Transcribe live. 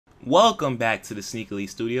Welcome back to the Sneakily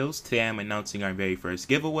Studios. Today I'm announcing our very first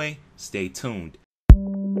giveaway. Stay tuned.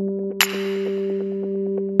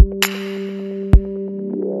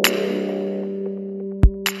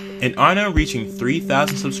 In honor of reaching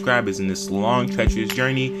 3,000 subscribers in this long, treacherous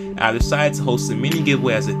journey, I decided to host a mini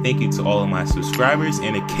giveaway as a thank you to all of my subscribers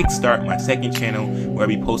and to kickstart my second channel where I'll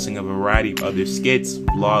be posting a variety of other skits,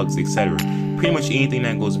 vlogs, etc. Pretty much anything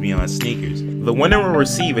that goes beyond sneakers. The winner will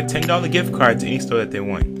receive a $10 gift card to any store that they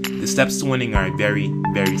want. The steps to winning are very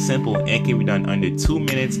simple and can be done under 2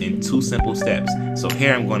 minutes in 2 simple steps. So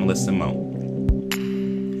here I'm going to list them out.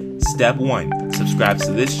 Step 1. Subscribe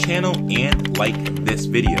to this channel and like this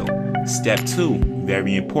video. Step 2.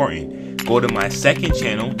 Very important. Go to my second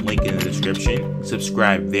channel, link in the description.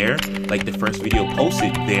 Subscribe there, like the first video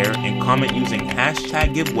posted there, and comment using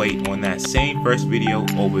hashtag giveaway on that same first video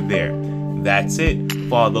over there. That's it.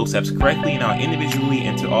 Follow those steps correctly and I'll individually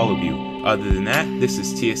enter all of you. Other than that, this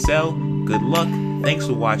is TSL. Good luck. Thanks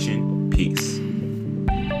for watching. Peace.